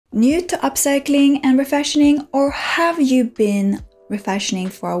new to upcycling and refashioning, or have you been refashioning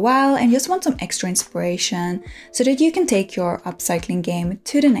for a while and just want some extra inspiration so that you can take your upcycling game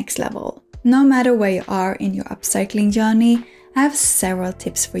to the next level? No matter where you are in your upcycling journey, I have several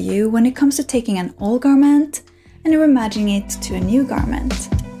tips for you when it comes to taking an old garment and reimagining it to a new garment.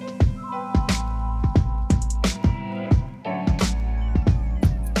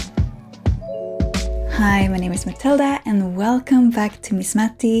 Hi, my name is Matilda and welcome back to Miss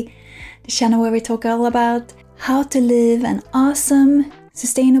Matti, the channel where we talk all about how to live an awesome,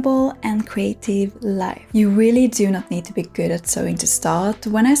 sustainable and creative life. You really do not need to be good at sewing to start.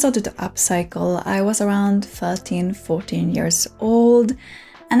 When I started to upcycle, I was around 13-14 years old,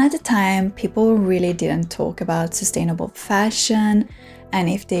 and at the time people really didn't talk about sustainable fashion, and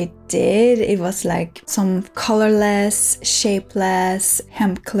if they did, it was like some colorless, shapeless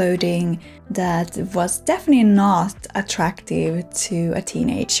hemp clothing that was definitely not attractive to a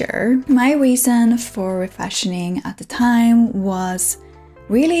teenager. My reason for refashioning at the time was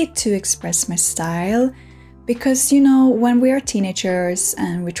really to express my style, because you know, when we are teenagers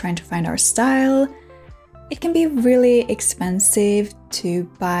and we're trying to find our style, it can be really expensive to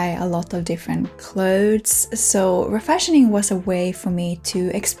buy a lot of different clothes. So refashioning was a way for me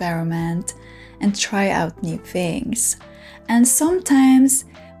to experiment and try out new things. And sometimes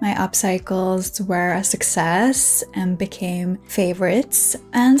my upcycles were a success and became favorites,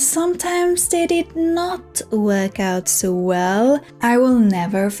 and sometimes they did not work out so well. I will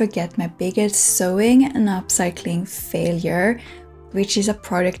never forget my biggest sewing and upcycling failure, which is a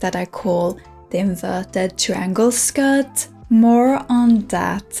product that I call the inverted triangle skirt. More on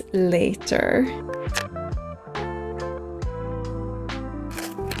that later.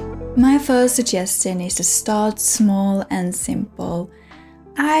 My first suggestion is to start small and simple.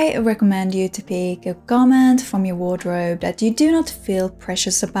 I recommend you to pick a garment from your wardrobe that you do not feel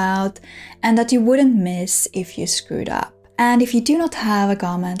precious about and that you wouldn't miss if you screwed up. And if you do not have a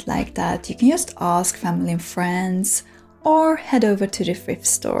garment like that, you can just ask family and friends or head over to the thrift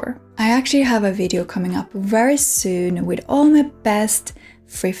store. I actually have a video coming up very soon with all my best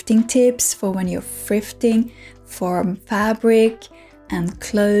thrifting tips for when you're thrifting for fabric and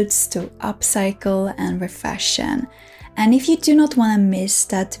clothes to upcycle and refashion. And if you do not want to miss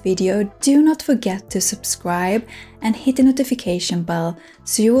that video, do not forget to subscribe and hit the notification bell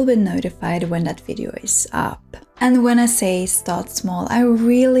so you will be notified when that video is up. And when I say start small, I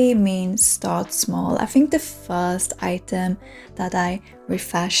really mean start small. I think the first item that I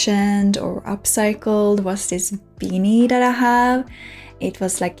refashioned or upcycled was this beanie that I have. It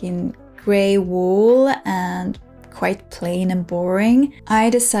was like in grey wool and quite plain and boring. I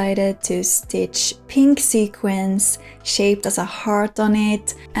decided to stitch pink sequins shaped as a heart on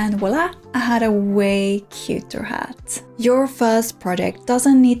it, and voila, I had a way cuter hat. Your first project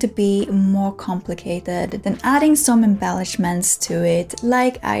doesn't need to be more complicated than adding some embellishments to it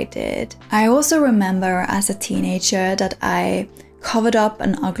like I did. I also remember as a teenager that I covered up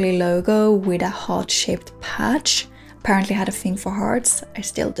an ugly logo with a heart-shaped patch. Apparently I had a thing for hearts. I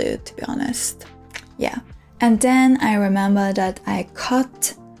still do, to be honest. Yeah. And then I remember that I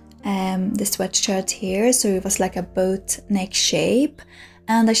cut the sweatshirt here, so it was like a boat neck shape,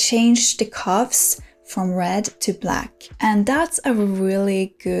 and I changed the cuffs from red to black. And that's a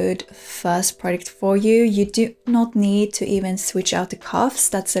really good first project for you. You do not need to even switch out the cuffs.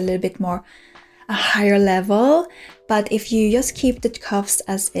 That's a little bit more a higher level. But if you just keep the cuffs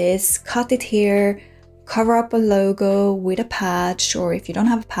as is, cut it here, cover up a logo with a patch, or if you don't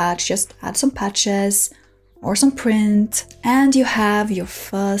have a patch, just add some patches or some print, and you have your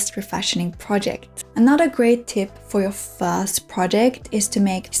first refashioning project. Another great tip for your first project is to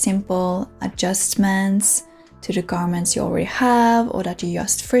make simple adjustments to the garments you already have or that you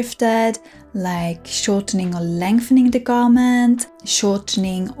just thrifted, like shortening or lengthening the garment,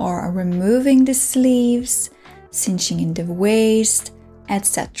 shortening or removing the sleeves, cinching in the waist,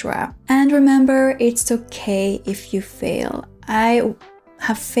 etc. And remember, it's okay if you fail. I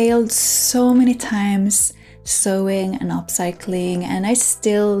have failed so many times sewing and upcycling, and I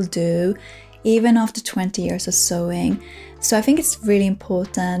still do, even after 20 years of sewing. So I think it's really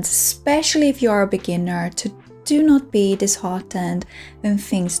important, especially if you are a beginner, to do not be disheartened when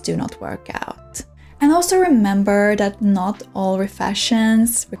things do not work out. And also remember that not all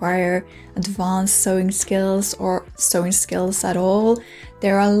refashions require advanced sewing skills or sewing skills at all.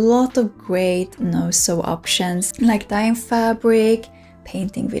 There are a lot of great no-sew options like dyeing fabric,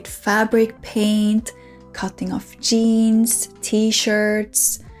 painting with fabric paint, cutting off jeans,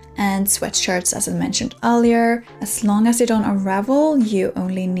 t-shirts, and sweatshirts, as I mentioned earlier. As long as they don't unravel, you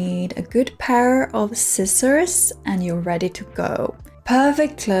only need a good pair of scissors and you're ready to go.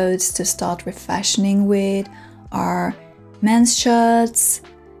 Perfect clothes to start refashioning with are men's shirts,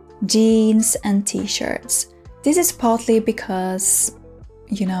 jeans and t-shirts. This is partly because,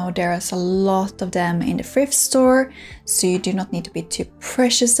 you know, there's a lot of them in the thrift store, so you do not need to be too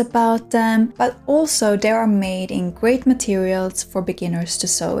precious about them, but also they are made in great materials for beginners to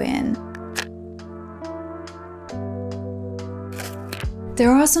sew in. There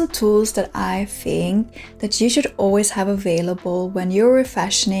are some tools that I think that you should always have available when you're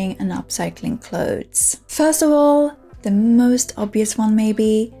refashioning and upcycling clothes. First of all, the most obvious one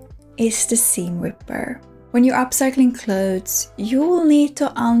maybe is the seam ripper. When you're upcycling clothes, you will need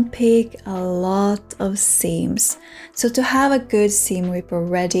to unpick a lot of seams. So to have a good seam ripper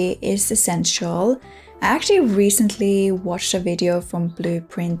ready is essential. I actually recently watched a video from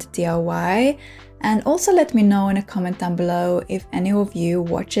Blueprint DIY, and also let me know in a comment down below if any of you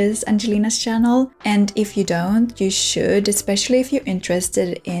watches Angelina's channel. And if you don't, you should, especially if you're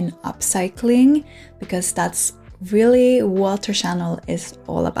interested in upcycling, because that's really what her channel is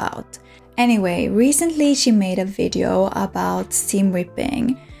all about. Anyway, recently she made a video about seam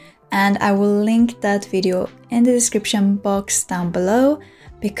ripping, and I will link that video in the description box down below,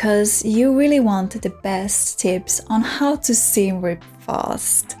 because you really want the best tips on how to seam rip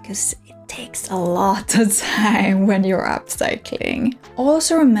fast, because it takes a lot of time when you're upcycling.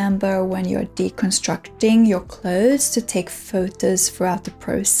 Also remember when you're deconstructing your clothes to take photos throughout the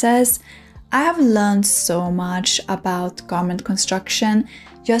process. I have learned so much about garment construction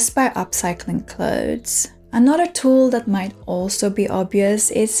just by upcycling clothes. Another tool that might also be obvious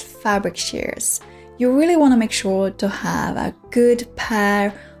is fabric shears. You really want to make sure to have a good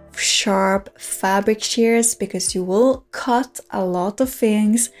pair of sharp fabric shears, because you will cut a lot of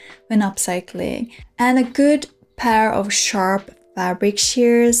things when upcycling, and a good pair of sharp fabric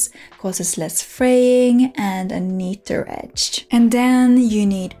shears causes less fraying and a neater edge. And then you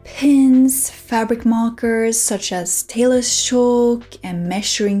need pins, fabric markers such as tailor's chalk and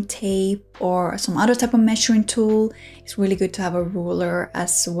measuring tape or some other type of measuring tool. It's really good to have a ruler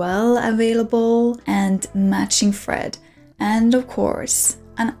as well available, and matching thread, and of course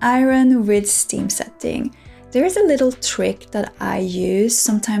an iron with steam setting. There is a little trick that I use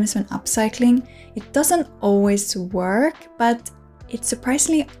sometimes when upcycling. It doesn't always work, but it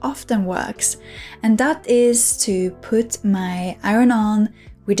surprisingly often works, and that is to put my iron on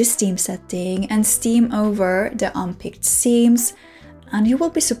with the steam setting and steam over the unpicked seams, and you will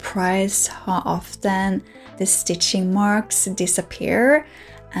be surprised how often the stitching marks disappear,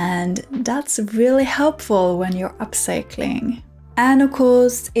 and that's really helpful when you're upcycling. And of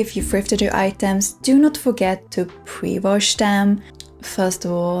course, if you thrifted your items, do not forget to pre-wash them. First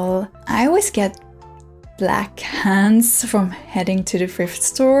of all, I always get black hands from heading to the thrift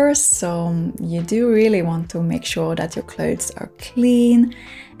store, so you do really want to make sure that your clothes are clean.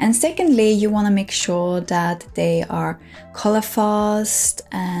 And secondly, you want to make sure that they are color fast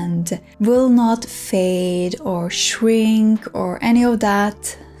and will not fade or shrink or any of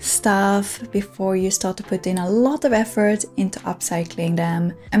that stuff before you start to put in a lot of effort into upcycling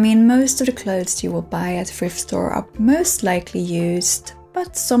them. I mean, most of the clothes you will buy at thrift store are most likely used,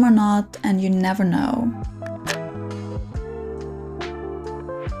 but some are not, and you never know.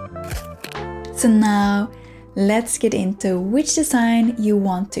 So now let's get into which design you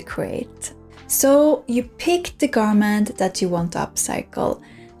want to create. So you pick the garment that you want to upcycle,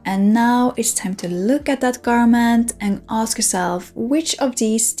 and now it's time to look at that garment and ask yourself, which of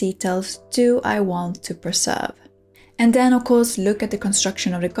these details do I want to preserve? And then of course look at the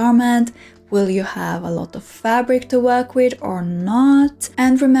construction of the garment. Will you have a lot of fabric to work with or not?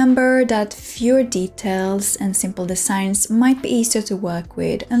 And remember that fewer details and simple designs might be easier to work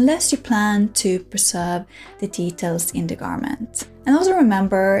with unless you plan to preserve the details in the garment. And also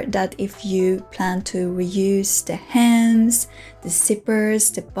remember that if you plan to reuse the hems, the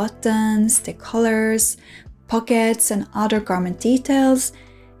zippers, the buttons, the collars, pockets and other garment details,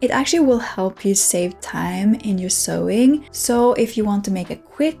 it actually will help you save time in your sewing. So if you want to make a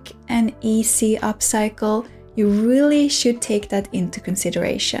quick and easy upcycle, you really should take that into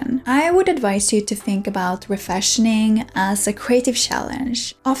consideration. I would advise you to think about refashioning as a creative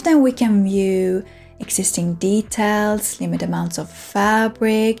challenge. Often we can view existing details, limited amounts of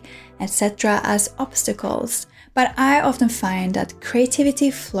fabric, etc. as obstacles. But I often find that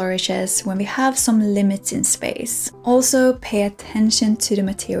creativity flourishes when we have some limits in space. Also, pay attention to the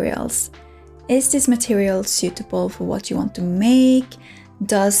materials. Is this material suitable for what you want to make?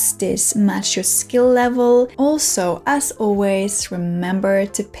 Does this match your skill level? Also, as always, remember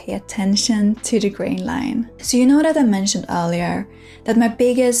to pay attention to the grain line. So you know that I mentioned earlier that my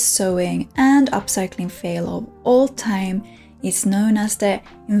biggest sewing and upcycling fail of all time is known as the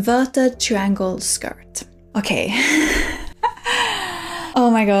inverted triangle skirt. Okay. Oh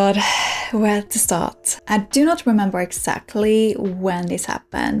my god, where to start? I do not remember exactly when this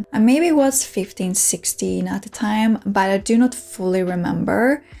happened. Maybe it was 15, 16 at the time, but I do not fully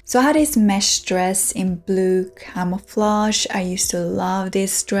remember. So I had this mesh dress in blue camouflage. I used to love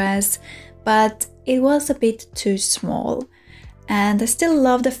this dress, but it was a bit too small. And I still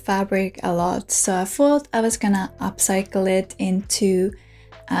love the fabric a lot, so I thought I was gonna upcycle it into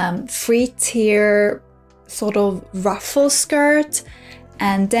 3-tier sort of ruffle skirt,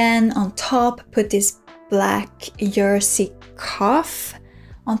 and then on top put this black jersey cuff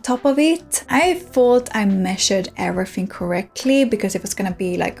on top of it. I thought I measured everything correctly because it was gonna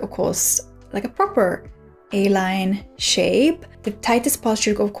be like, of course, like a proper A-line shape. The tightest part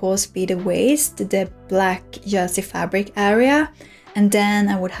should of course be the waist, the black jersey fabric area, and then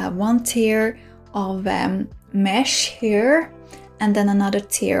I would have 1 tier of mesh here, and then another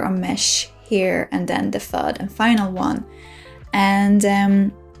tier of mesh here, and then the third and final one. And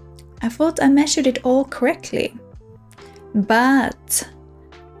I thought I measured it all correctly, but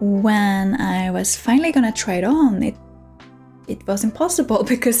when I was finally gonna try it on, it was impossible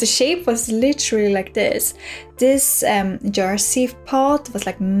because the shape was literally like this. This jersey part was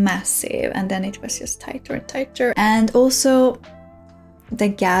like massive, and then it was just tighter and tighter. And also the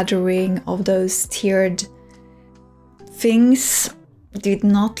gathering of those tiered things did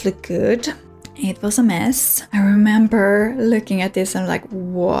not look good. It was a mess. I remember looking at this and like,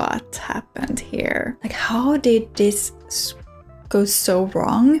 what happened here? Like, how did this go so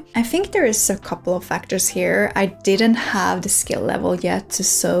wrong? I think there is a couple of factors here. I didn't have the skill level yet to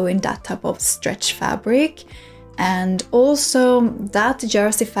sew in that type of stretch fabric, and also that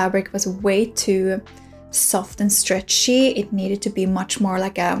jersey fabric was way too soft and stretchy. It needed to be much more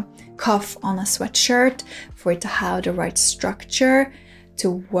like a cuff on a sweatshirt for it to have the right structure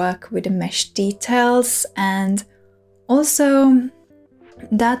to work with the mesh details. And also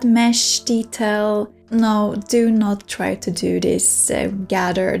that mesh detail, no, do not try to do this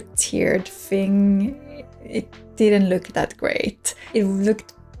gathered tiered thing. It didn't look that great. It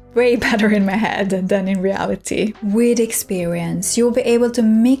looked way better in my head than in reality. With experience, you'll be able to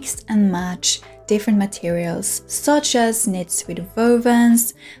mix and match different materials, such as knits with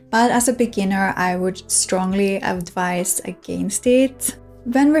wovens, but as a beginner, I would strongly advise against it.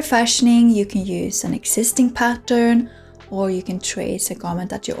 When refashioning, you can use an existing pattern, or you can trace a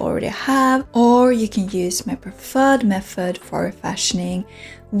garment that you already have, or you can use my preferred method for refashioning,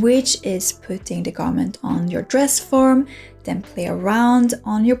 which is putting the garment on your dress form, then play around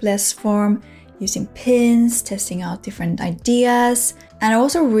on your bless form, using pins, testing out different ideas. And I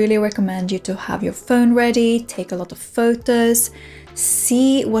also really recommend you to have your phone ready, take a lot of photos,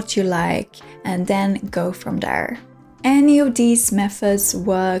 see what you like, and then go from there. Any of these methods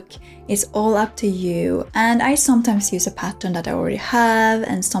work, it's all up to you. And I sometimes use a pattern that I already have,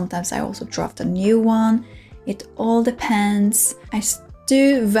 and sometimes I also draft a new one. It all depends. I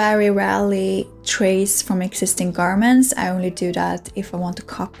do very rarely trace from existing garments. I only do that if I want to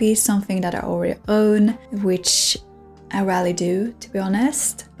copy something that I already own, which I rarely do, to be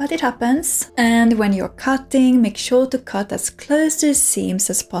honest, but it happens. And when you're cutting, make sure to cut as close to the seams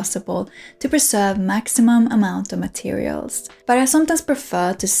as possible to preserve maximum amount of materials. But I sometimes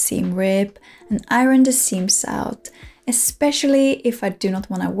prefer to seam rip and iron the seams out, especially if I do not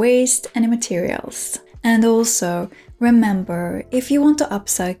want to waste any materials. And also, remember, if you want to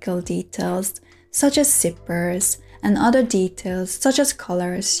upcycle details such as zippers and other details such as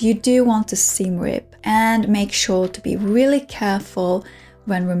colors, you do want to seam rip, and make sure to be really careful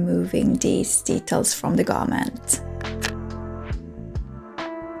when removing these details from the garment.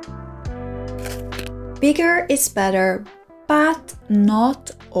 Bigger is better, but not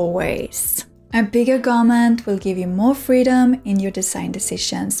always. A bigger garment will give you more freedom in your design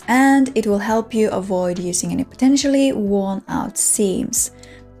decisions, and it will help you avoid using any potentially worn out seams.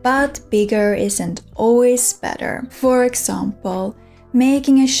 But bigger isn't always better. For example,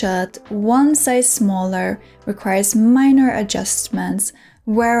 making a shirt one size smaller requires minor adjustments,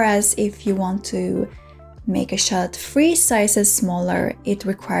 whereas if you want to make a shirt 3 sizes smaller, it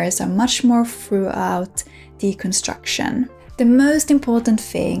requires a much more thorough deconstruction. The most important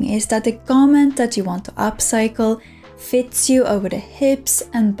thing is that the garment that you want to upcycle fits you over the hips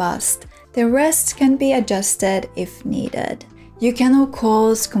and bust. The rest can be adjusted if needed. You can of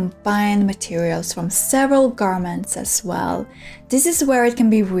course combine materials from several garments as well. This is where it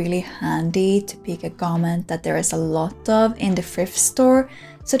can be really handy to pick a garment that there is a lot of in the thrift store,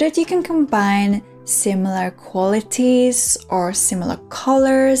 so that you can combine similar qualities or similar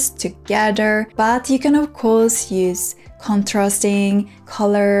colors together. But you can of course use contrasting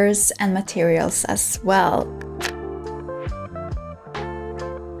colors and materials as well.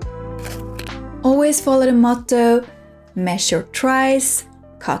 Always follow the motto, measure twice,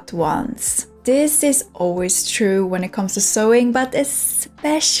 cut once. This is always true when it comes to sewing, but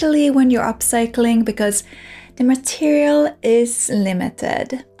especially when you're upcycling, because the material is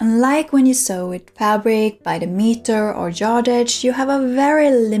limited. Unlike when you sew with fabric by the meter or yardage, you have a very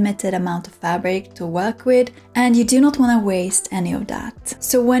limited amount of fabric to work with, and you do not want to waste any of that.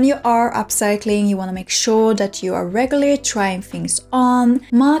 So when you are upcycling, you want to make sure that you are regularly trying things on,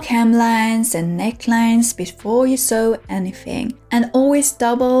 mark hemlines and necklines before you sew anything, and always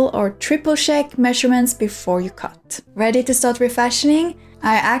double or triple check measurements before you cut. Ready to start refashioning?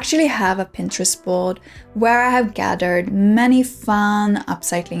 I actually have a Pinterest board where I have gathered many fun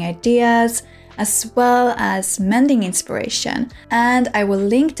upcycling ideas as well as mending inspiration, and I will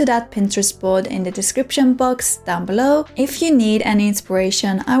link to that Pinterest board in the description box down below. If you need any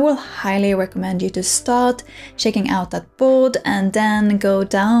inspiration, I will highly recommend you to start checking out that board and then go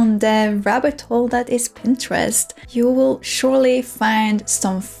down the rabbit hole that is Pinterest. You will surely find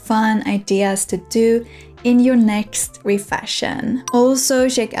some fun ideas to do in your next refashion. Also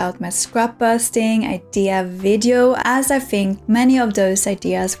check out my scrap bursting idea video, as I think many of those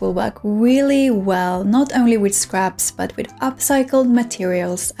ideas will work really well, not only with scraps but with upcycled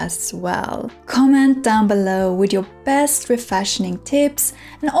materials as well. Comment down below with your best refashioning tips,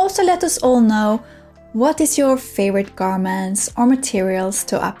 and also let us all know what is your favorite garments or materials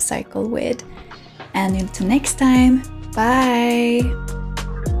to upcycle with. And until next time, bye!